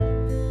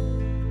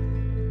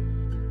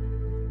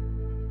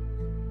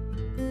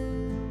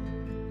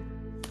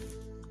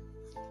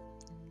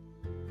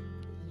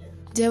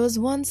There was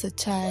once a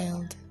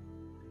child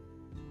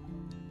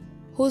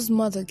whose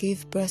mother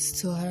gave birth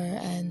to her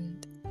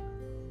and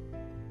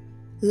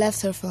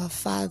left her for her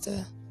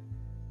father,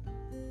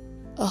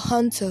 a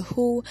hunter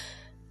who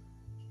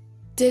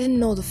didn't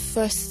know the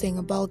first thing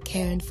about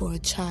caring for a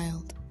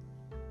child.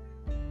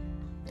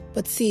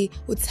 But see,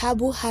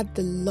 Utabu had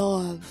the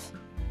love,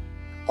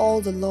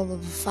 all the love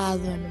of a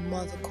father and a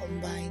mother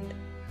combined.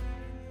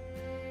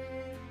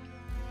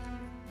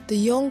 The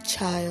young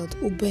child,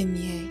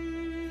 Ubenye,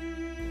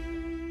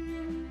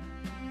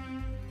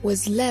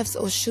 was left,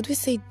 or should we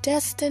say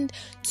destined,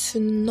 to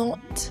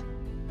not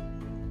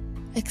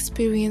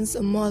experience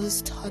a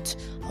mother's touch,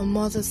 a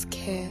mother's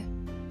care.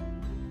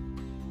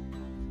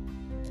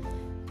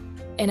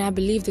 And I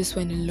believe this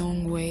went a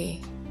long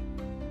way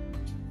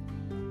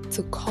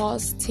to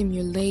cause,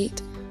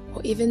 stimulate,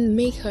 or even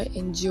make her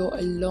endure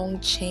a long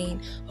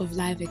chain of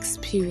life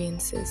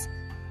experiences,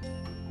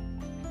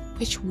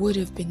 which would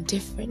have been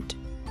different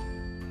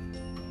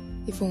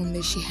if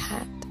only she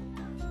had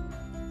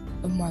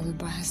a mother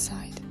by her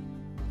side.